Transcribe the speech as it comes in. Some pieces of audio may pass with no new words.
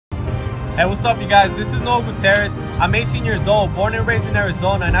Hey, what's up, you guys? This is Noel Gutierrez. I'm 18 years old, born and raised in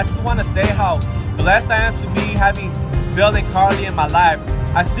Arizona, and I just want to say how blessed I am to be having Bill and Carly in my life.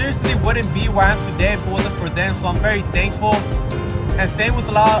 I seriously wouldn't be where I am today if it wasn't for them, so I'm very thankful. And same with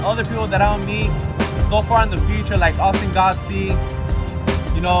a lot of other people that I'll meet so far in the future, like Austin Godsey,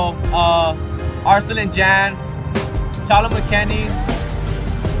 you know, Arcel and Jan, Shalom McKinney.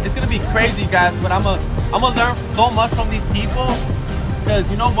 It's gonna be crazy, guys, but I'm gonna learn so much from these people, because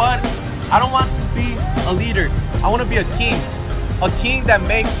you know what? I don't want to be a leader. I want to be a king that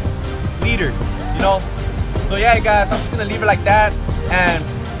makes leaders, you know? So yeah, guys, I'm just gonna leave it like that. And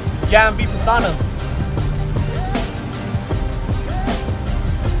yeah, I'm Vipassana.